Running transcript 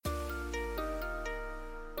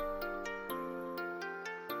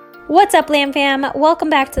What's up, Lamb Fam? Welcome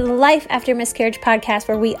back to the Life After Miscarriage podcast,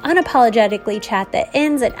 where we unapologetically chat the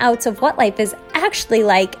ins and outs of what life is actually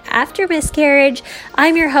like after miscarriage.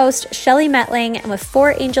 I'm your host, Shelly Metling, and with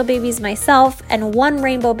 4 angel babies myself and 1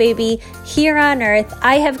 rainbow baby here on earth,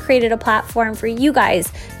 I have created a platform for you guys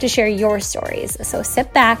to share your stories. So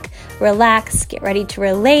sit back, relax, get ready to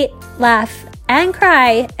relate, laugh, and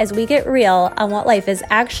cry as we get real on what life is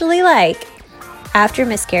actually like after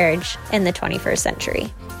miscarriage in the 21st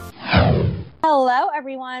century. Hello,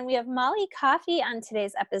 everyone. We have Molly Coffey on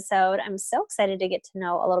today's episode. I'm so excited to get to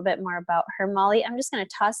know a little bit more about her. Molly, I'm just going to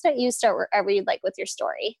toss it at you. Start wherever you'd like with your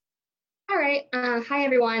story. All right. Hi,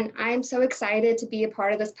 everyone. I'm so excited to be a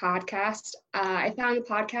part of this podcast. I found the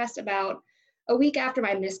podcast about a week after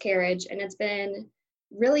my miscarriage, and it's been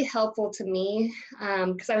really helpful to me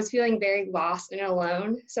because I was feeling very lost and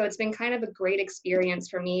alone. So it's been kind of a great experience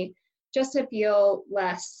for me just to feel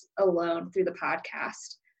less alone through the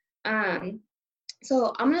podcast.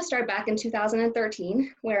 So I'm going to start back in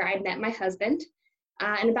 2013, where I met my husband.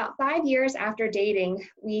 And about 5 years after dating,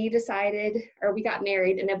 we got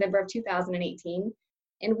married in November of 2018.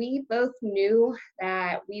 And we both knew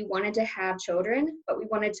that we wanted to have children, but we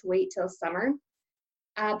wanted to wait till summer.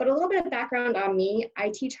 But a little bit of background on me,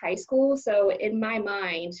 I teach high school. So in my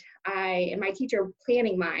mind, in my teacher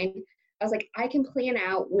planning mind, I was like, I can plan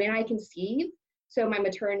out when I conceive. So my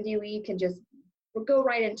maternity leave can just go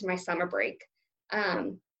right into my summer break.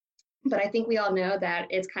 But I think we all know that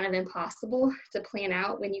it's kind of impossible to plan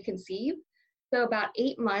out when you conceive. So about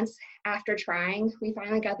 8 months after trying, we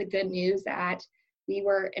finally got the good news that we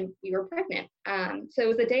were pregnant. So it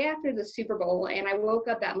was the day after the Super Bowl, and I woke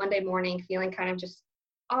up that Monday morning feeling kind of just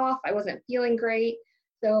off. I wasn't feeling great.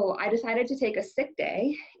 So I decided to take a sick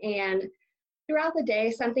day, and throughout the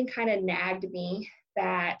day, something kind of nagged me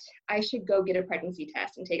that I should go get a pregnancy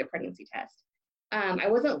test and take a pregnancy test. I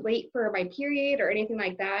wasn't late for my period or anything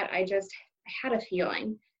like that. I had a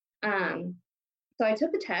feeling. So I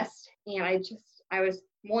took the test, and I was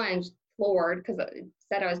one, floored because it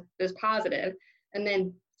said it was positive. And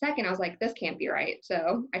then second, I was like, this can't be right.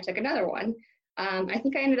 So I took another one. I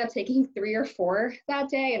think I ended up taking 3 or 4 that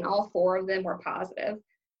day, and all 4 of them were positive.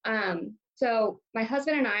 So my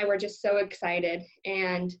husband and I were just so excited,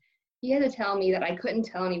 and he had to tell me that I couldn't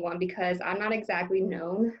tell anyone because I'm not exactly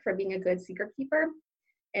known for being a good secret keeper.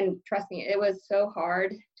 And trust me, it was so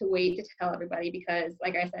hard to wait to tell everybody because,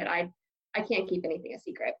 like I said, I can't keep anything a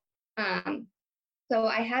secret. So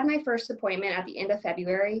I had my first appointment at the end of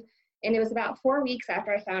February, and it was about 4 weeks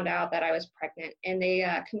after I found out that I was pregnant. And they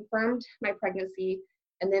confirmed my pregnancy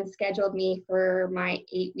and then scheduled me for my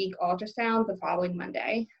 8-week ultrasound the following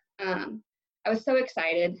Monday. I was so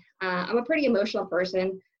excited. I'm a pretty emotional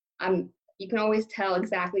person. You can always tell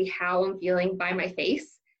exactly how I'm feeling by my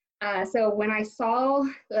face. So when I saw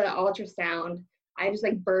the ultrasound, I just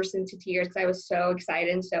burst into tears because I was so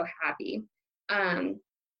excited and so happy.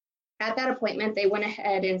 At that appointment, they went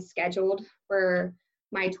ahead and scheduled for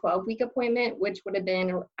my 12-week appointment, which would have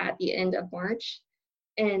been at the end of March.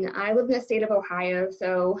 And I live in the state of Ohio,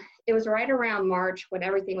 so it was right around March when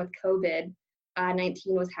everything with COVID-19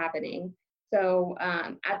 was happening. So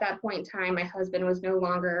at that point in time, my husband was no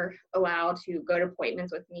longer allowed to go to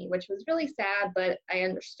appointments with me, which was really sad, but I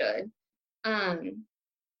understood.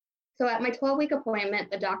 So at my 12-week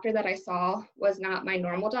appointment, the doctor that I saw was not my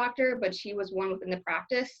normal doctor, but she was one within the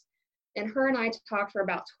practice. And her and I talked for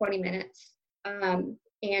about 20 minutes.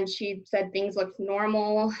 And she said things looked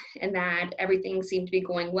normal and that everything seemed to be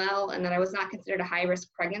going well and that I was not considered a high-risk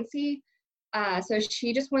pregnancy. So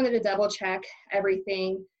she just wanted to double check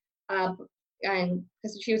everything. And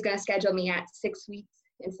because she was going to schedule me at 6 weeks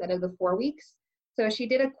instead of the 4 weeks. So she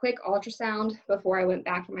did a quick ultrasound before I went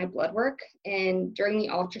back for my blood work. And during the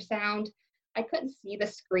ultrasound, I couldn't see the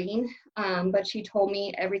screen, but she told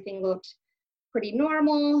me everything looked pretty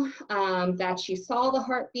normal, that she saw the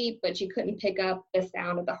heartbeat, but she couldn't pick up the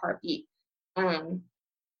sound of the heartbeat.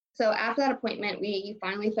 So after that appointment, we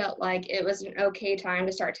finally felt like it was an okay time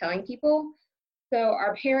to start telling people. So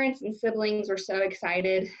our parents and siblings were so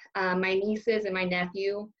excited. My nieces and my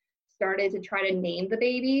nephew started to try to name the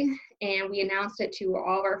baby, and we announced it to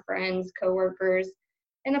all of our friends, coworkers,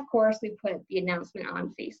 and of course, we put the announcement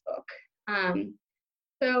on Facebook.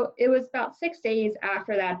 So it was about 6 days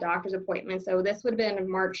after that doctor's appointment, so this would have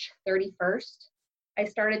been March 31st. I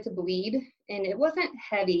started to bleed, and it wasn't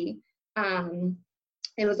heavy.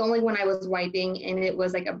 It was only when I was wiping, and it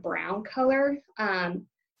was like a brown color.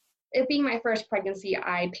 It being my first pregnancy,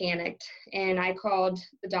 I panicked and I called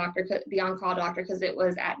the on-call doctor, because it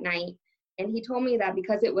was at night. And he told me that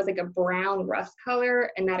because it was like a brown rust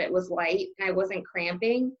color and that it was light and I wasn't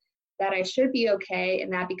cramping, that I should be okay,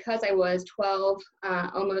 and that because I was 12,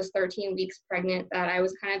 almost 13 weeks pregnant, that I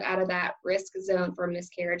was kind of out of that risk zone for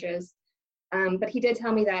miscarriages. But he did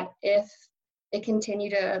tell me that if it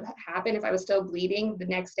continued to happen, if I was still bleeding, the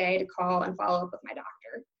next day to call and follow up with my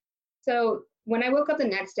doctor. So when I woke up the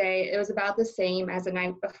next day, it was about the same as the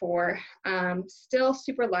night before, still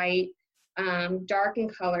super light, dark in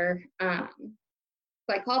color.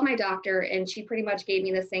 So I called my doctor, and she pretty much gave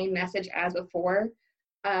me the same message as before.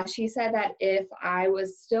 She said that if I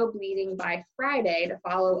was still bleeding by Friday, to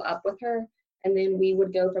follow up with her, and then we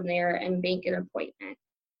would go from there and make an appointment.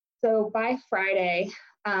 So by Friday,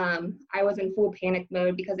 I was in full panic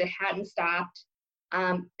mode because it hadn't stopped.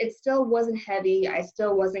 It still wasn't heavy. I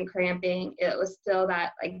still wasn't cramping. It was still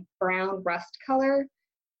that like brown rust color.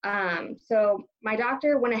 So my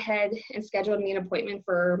doctor went ahead and scheduled me an appointment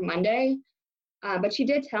for Monday. But she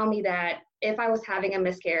did tell me that if I was having a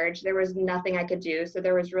miscarriage, there was nothing I could do. So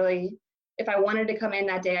there was really, if I wanted to come in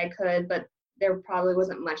that day, I could, but there probably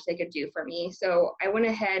wasn't much they could do for me. So I went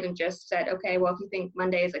ahead and just said, okay, well, if you think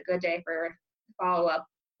Monday is a good day for follow-up,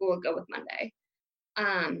 we'll go with Monday.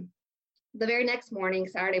 The very next morning,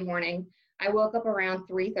 Saturday morning, I woke up around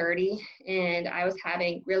 3:30 and I was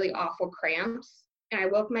having really awful cramps. And I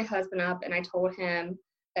woke my husband up and I told him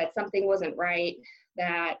that something wasn't right,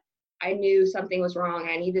 that I knew something was wrong.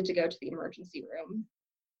 I needed to go to the emergency room.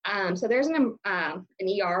 So there's an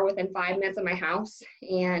ER within 5 minutes of my house,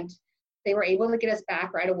 and they were able to get us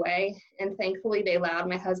back right away. And thankfully, they allowed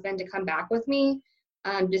my husband to come back with me,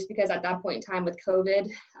 just because at that point in time with COVID,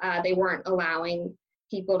 they weren't allowing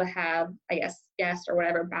people to have, I guess, guests or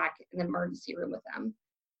whatever back in the emergency room with them.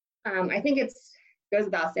 I think it goes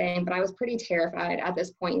without saying, but I was pretty terrified at this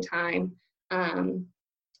point in time.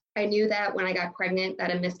 I knew that when I got pregnant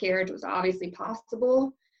that a miscarriage was obviously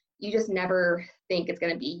possible. You just never think it's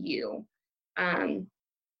going to be you.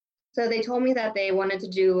 So they told me that they wanted to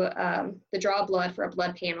do the draw blood for a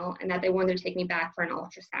blood panel, and that they wanted to take me back for an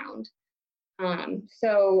ultrasound.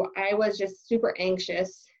 So I was just super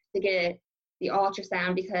anxious to get the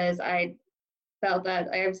ultrasound because I felt that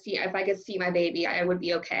if I could see my baby, I would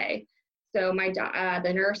be okay. So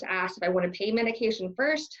the nurse asked if I wanted pain medication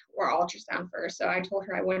first or ultrasound first. So I told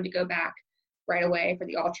her I wanted to go back right away for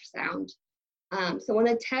the ultrasound. So when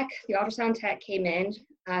the ultrasound tech came in,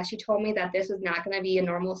 she told me that this was not going to be a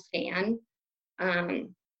normal scan.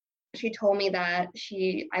 She told me that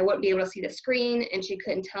I wouldn't be able to see the screen, and she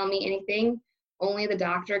couldn't tell me anything. Only the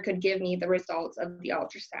doctor could give me the results of the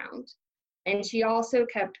ultrasound. And she also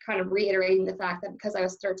kept kind of reiterating the fact that because I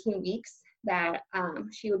was 13 weeks, that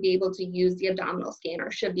she would be able to use the abdominal scan, or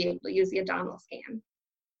should be able to use the abdominal scan.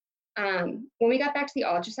 When we got back to the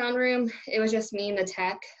ultrasound room, it was just me and the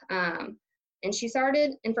tech. And she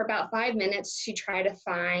started, and for about 5 minutes, she tried to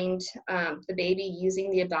find the baby using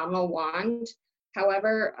the abdominal wand.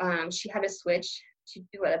 However, she had to switch to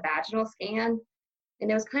do a vaginal scan. And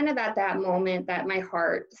it was kind of at that moment that my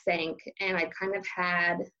heart sank, and I kind of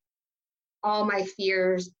had all my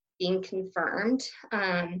fears being confirmed.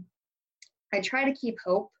 I tried to keep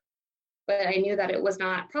hope, but I knew that it was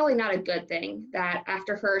probably not a good thing, that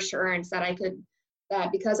after her assurance that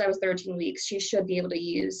because I was 13 weeks, she should be able to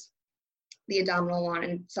use the abdominal wand,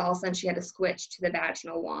 and so all of a sudden she had to switch to the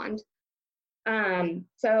vaginal wand.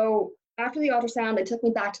 So after the ultrasound, they took me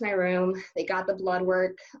back to my room. They got the blood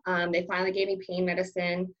work. They finally gave me pain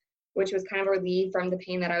medicine, which was kind of a relief from the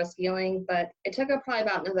pain that I was feeling. But it took probably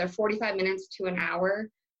about another 45 minutes to an hour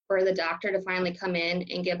for the doctor to finally come in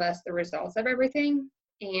and give us the results of everything.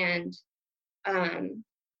 And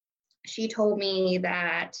she told me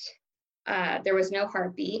that there was no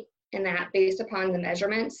heartbeat, and that based upon the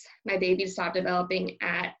measurements, my baby stopped developing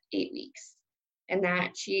at 8 weeks. And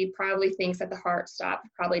that she probably thinks that the heart stopped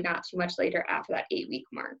probably not too much later after that 8-week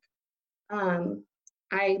mark.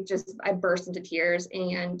 I burst into tears,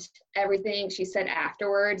 and everything she said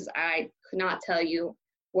afterwards, I could not tell you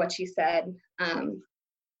what she said.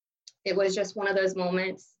 It was just one of those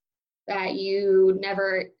moments that you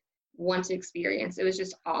never want to experience. It was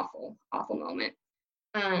just awful, awful moment.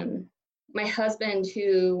 My husband,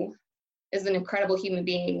 who is an incredible human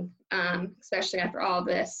being, especially after all of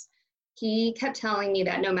this, he kept telling me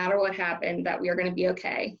that no matter what happened, that we were going to be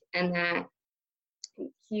okay, and that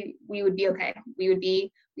we would be okay. We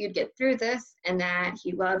would get through this, and that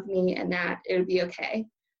he loved me, and that it would be okay.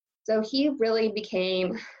 So he really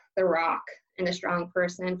became the rock and the strong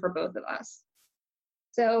person for both of us.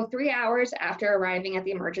 So 3 hours after arriving at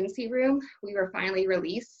the emergency room, we were finally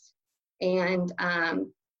released. And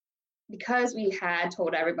because we had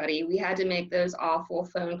told everybody, we had to make those awful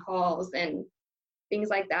phone calls and things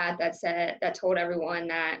like that that told everyone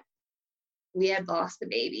that we had lost the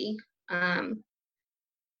baby.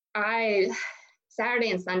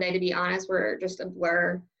 Saturday and Sunday, to be honest, were just a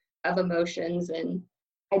blur of emotions, and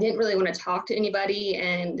I didn't really want to talk to anybody.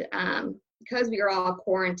 And because we were all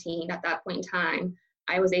quarantined at that point in time,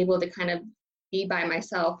 I was able to kind of be by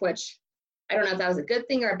myself, which I don't know if that was a good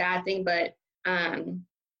thing or a bad thing, but I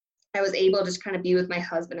was able to just kind of be with my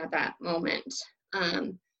husband at that moment.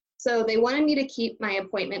 So they wanted me to keep my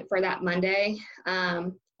appointment for that Monday.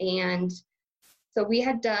 And so we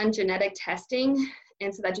had done genetic testing.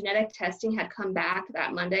 And so that genetic testing had come back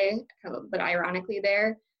that Monday, but ironically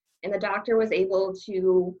there. And the doctor was able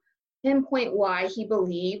to pinpoint why he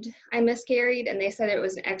believed I miscarried. And they said it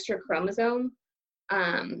was an extra chromosome.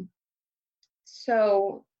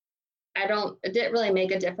 So it didn't really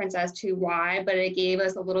make a difference as to why, but it gave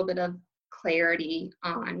us a little bit of clarity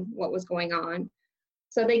on what was going on.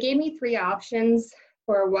 So they gave me 3 options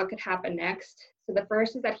for what could happen next. So the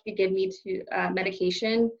first is that he could give me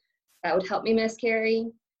medication that would help me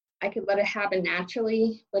miscarry. I could let it happen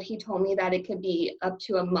naturally, but he told me that it could be up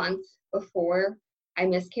to a month before I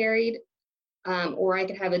miscarried, or I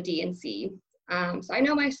could have a D&C. So I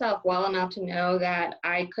know myself well enough to know that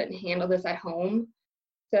I couldn't handle this at home.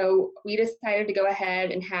 So we decided to go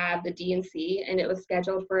ahead and have the D&C, and it was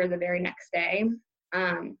scheduled for the very next day.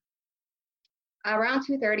 Around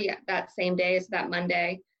 2:30 that same day, so that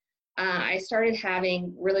Monday, I started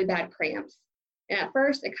having really bad cramps. And at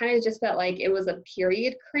first, it kind of just felt like it was a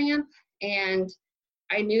period cramp. And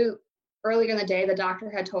I knew earlier in the day, the doctor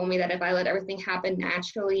had told me that if I let everything happen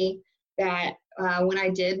naturally, that when I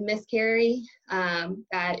did miscarry,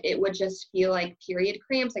 that it would just feel like period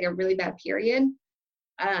cramps, like a really bad period.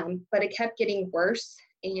 But it kept getting worse.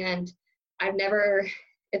 And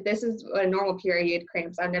if this is a normal period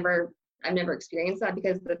cramps, I've never experienced that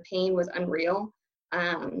because the pain was unreal.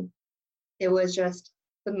 It was just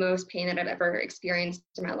the most pain that I've ever experienced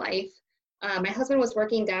in my life. My husband was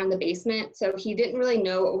working down in the basement, so he didn't really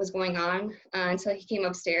know what was going on until he came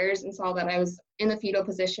upstairs and saw that I was in the fetal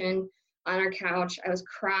position on our couch. I was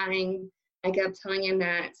crying. I kept telling him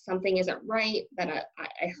that something isn't right, that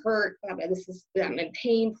I hurt, that I'm in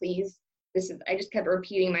pain, please. I just kept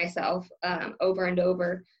repeating myself over and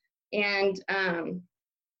over. And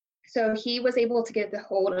so he was able to get the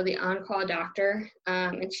hold of the on-call doctor,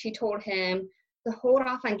 and she told him to hold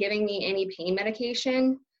off on giving me any pain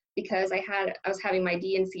medication because I was having my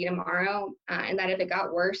D&C tomorrow, and that if it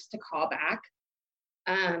got worse, to call back.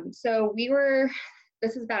 So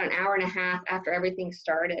this is about an hour and a half after everything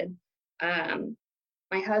started.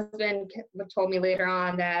 My husband told me later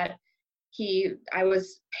on that I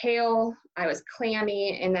was pale, I was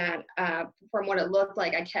clammy, and that from what it looked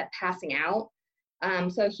like, I kept passing out.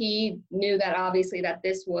 So he knew that obviously that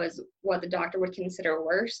this was what the doctor would consider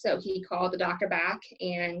worse. So he called the doctor back,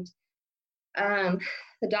 and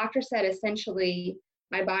the doctor said essentially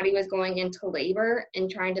my body was going into labor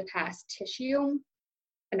and trying to pass tissue.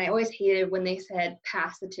 And I always hated when they said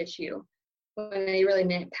pass the tissue, when they really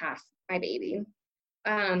meant pass my baby.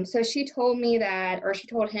 So she told him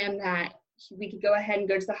that we could go ahead and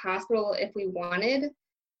go to the hospital if we wanted,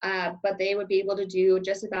 but they would be able to do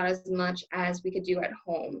just about as much as we could do at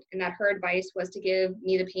home. And that her advice was to give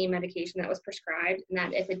me the pain medication that was prescribed, and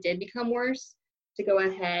that if it did become worse, to go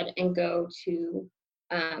ahead and go to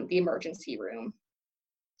the emergency room.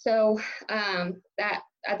 So that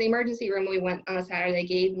at the emergency room, we went on a Saturday, they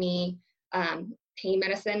gave me pain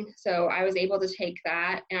medicine. So I was able to take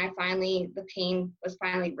that, and the pain was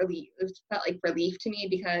finally relief. It felt like relief to me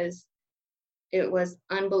because it was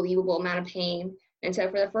unbelievable amount of pain. And so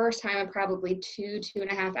for the first time in probably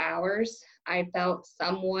 2.5 hours, I felt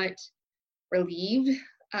somewhat relief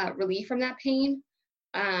from that pain.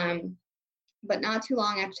 But not too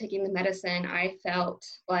long after taking the medicine, I felt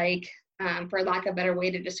like, for lack of a better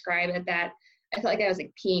way to describe it, that I felt like I was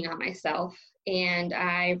like peeing on myself, and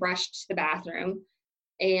I rushed to the bathroom.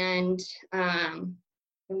 And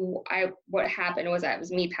what happened was that it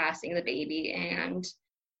was me passing the baby, and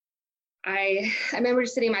I remember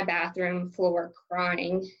just sitting in my bathroom floor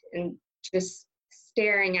crying and just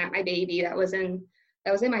staring at my baby that was in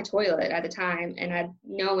my toilet at the time, and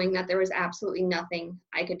knowing that there was absolutely nothing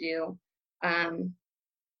I could do.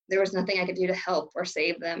 There was nothing I could do to help or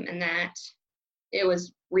save them, and that it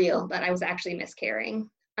was real, that I was actually miscarrying.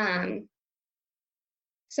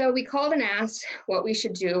 So we called and asked what we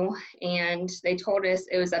should do, and they told us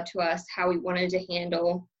it was up to us how we wanted to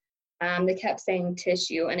handle. They kept saying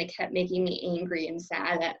tissue, and it kept making me angry and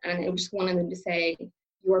sad, and I just wanted them to say,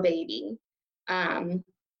 your baby. But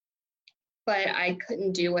I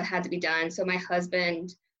couldn't do what had to be done. So my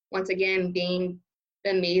husband, once again, being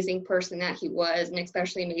the amazing person that he was, and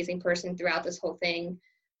especially amazing person throughout this whole thing,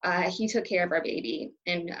 he took care of our baby,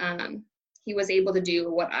 and he was able to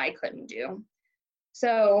do what I couldn't do.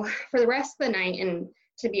 So for the rest of the night, and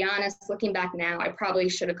to be honest, looking back now, I probably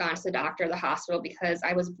should have gone to the doctor or the hospital because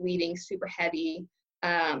I was bleeding super heavy.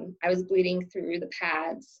 I was bleeding through the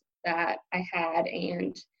pads that I had,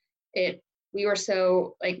 and we were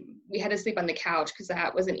so, like, we had to sleep on the couch because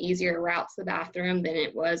that was an easier route to the bathroom than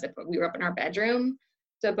it was if we were up in our bedroom.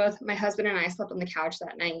 So both my husband and I slept on the couch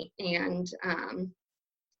that night, and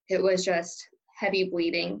it was just heavy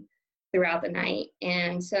bleeding throughout the night.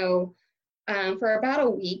 And so for about a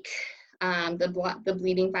week, the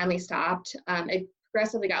bleeding finally stopped. It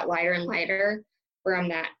progressively got lighter and lighter from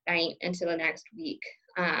that night into the next week.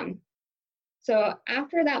 So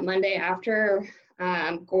after that Monday, after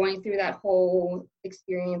going through that whole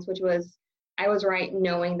experience, which was, I was right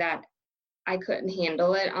knowing that I couldn't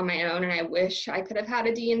handle it on my own, and I wish I could have had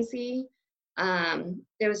a D&C.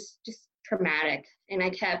 It was just traumatic, and I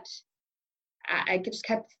just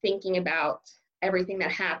kept thinking about everything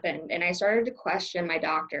that happened, and I started to question my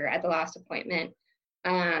doctor at the last appointment,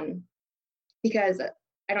 because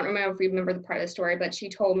I don't remember if you remember the part of the story, but she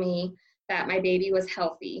told me that my baby was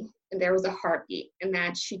healthy and there was a heartbeat and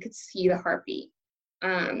that she could see the heartbeat.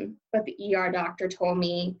 But the ER doctor told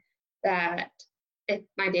me that if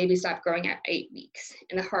my baby stopped growing at 8 weeks,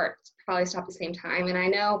 and the heart probably stopped at the same time. And I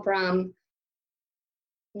know from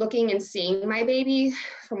looking and seeing my baby,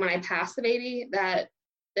 from when I passed the baby, that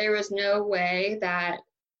there was no way that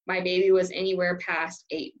my baby was anywhere past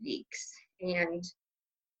 8 weeks. And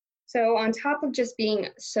so on top of just being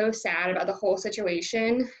so sad about the whole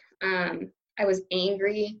situation, I was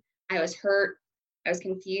angry, I was hurt, I was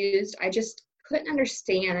confused. I just couldn't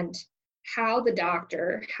understand how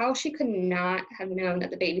she could not have known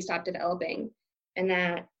that the baby stopped developing, and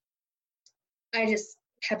that I just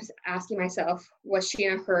kept asking myself, was she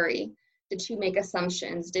in a hurry? Did she make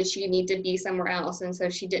assumptions? Did she need to be somewhere else, and so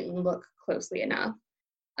she didn't look closely enough?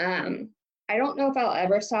 I don't know if I'll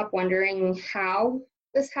ever stop wondering how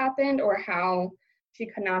this happened or how she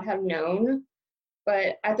could not have known.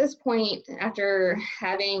 But at this point, after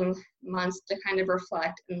having months to kind of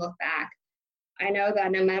reflect and look back, I know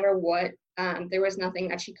that no matter what, there was nothing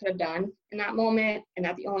that she could have done in that moment, and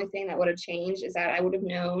that the only thing that would have changed is that I would have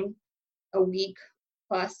known a week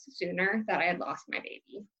plus sooner that I had lost my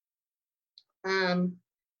baby.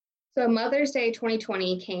 So Mother's Day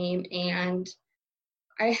 2020 came, and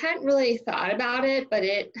I hadn't really thought about it, but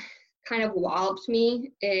it kind of walloped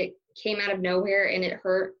me. It came out of nowhere, and it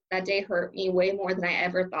hurt. That day hurt me way more than I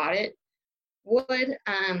ever thought it would.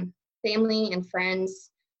 Family and friends,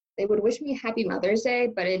 they would wish me happy Mother's Day,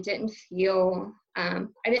 but it didn't feel, I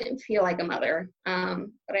didn't feel like a mother.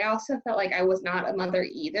 But I also felt like I was not a mother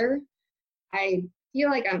either. I feel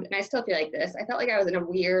like and I still feel like this, I felt like I was in a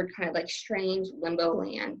weird kind of like strange limbo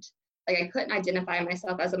land. Like I couldn't identify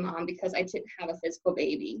myself as a mom because I didn't have a physical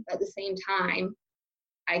baby. But at the same time,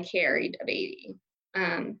 I carried a baby.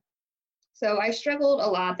 So I struggled a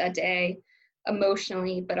lot that day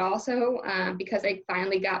emotionally, but also because I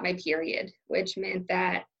finally got my period, which meant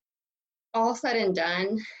that all said and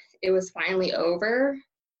done, it was finally over.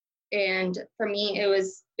 And for me, it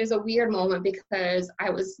was a weird moment because I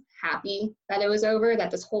was happy that it was over, that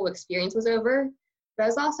this whole experience was over. But I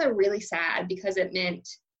was also really sad because it meant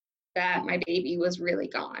that my baby was really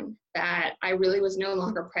gone, that I really was no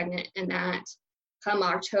longer pregnant, and that come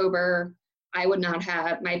October, I would not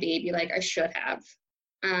have my baby like I should have.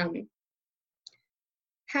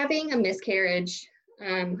 Having a miscarriage,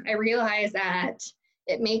 I realized that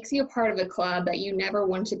it makes you a part of a club that you never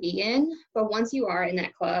want to be in, but once you are in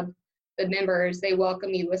that club, the members, they welcome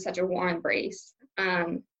you with such a warm embrace.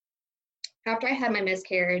 After I had my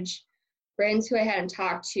miscarriage, friends who I hadn't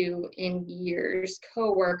talked to in years,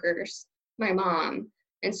 coworkers, my mom,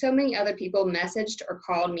 and so many other people messaged or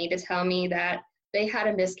called me to tell me that they had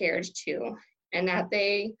a miscarriage too, and that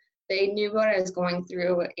they knew what I was going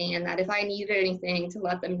through, and that if I needed anything to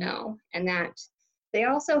let them know, and that they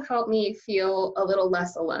also helped me feel a little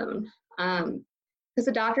less alone. Because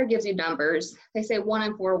the doctor gives you numbers. They say 1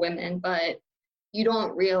 in 4 women, but you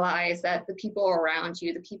don't realize that the people around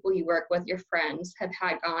you, the people you work with, your friends, have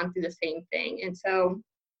gone through the same thing. And so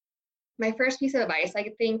my first piece of advice, I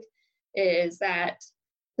think, is that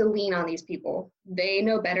to lean on these people. They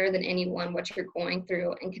know better than anyone what you're going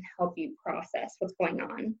through and can help you process what's going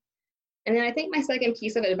on. And then I think my second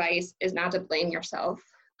piece of advice is not to blame yourself.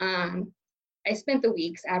 I spent the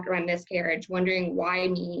weeks after my miscarriage wondering why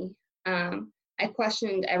me. I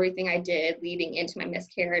questioned everything I did leading into my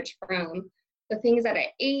miscarriage, from the things that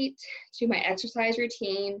I ate to my exercise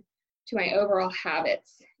routine to my overall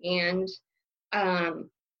habits. And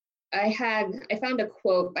I found a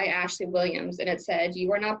quote by Ashley Williams, and it said,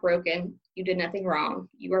 "You are not broken. You did nothing wrong.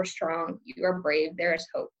 You are strong. You are brave. There is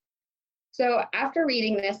hope." So after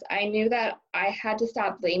reading this, I knew that I had to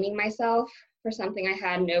stop blaming myself for something I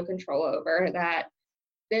had no control over, that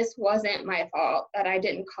this wasn't my fault, that I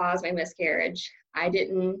didn't cause my miscarriage. I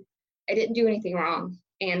didn't do anything wrong.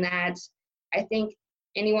 And that I think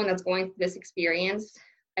anyone that's going through this experience,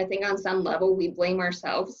 I think on some level we blame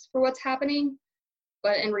ourselves for what's happening,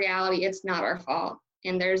 but in reality, it's not our fault.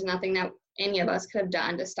 And there's nothing that any of us could have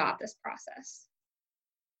done to stop this process.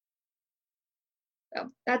 So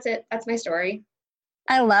that's it. That's my story.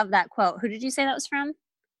 I love that quote. Who did you say that was from?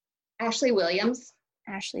 Ashley Williams.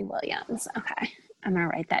 Ashley Williams. Okay. I'm going to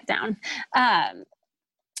write that down.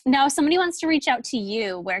 Now, if somebody wants to reach out to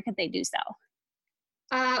you, where could they do so?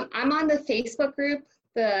 I'm on the Facebook group,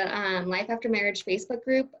 the Life After Marriage Facebook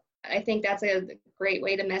group. I think that's a great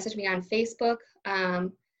way to message me on Facebook.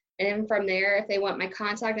 And from there, if they want my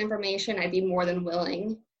contact information, I'd be more than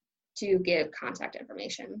willing to give contact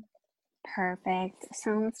information. Perfect.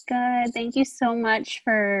 Sounds good. Thank you so much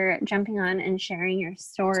for jumping on and sharing your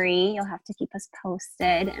story. You'll have to keep us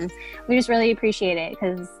posted. And we just really appreciate it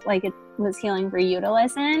because like it was healing for you to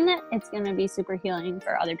listen. It's going to be super healing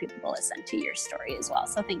for other people to listen to your story as well.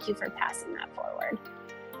 So thank you for passing that forward.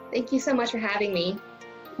 Thank you so much for having me.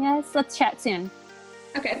 Yes, let's chat soon.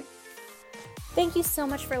 Okay. Thank you so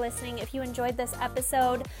much for listening. If you enjoyed this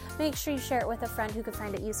episode, make sure you share it with a friend who could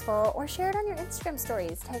find it useful, or share it on your Instagram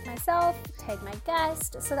stories. Tag myself, tag my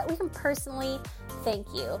guest, so that we can personally thank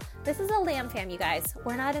you. This is a Lamb Fam, you guys.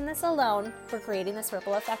 We're not in this alone. We're creating this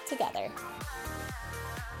ripple effect together.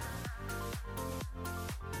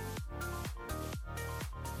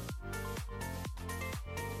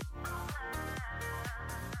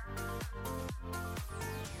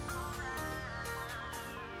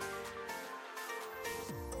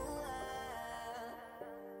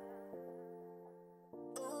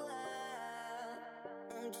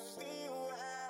 Just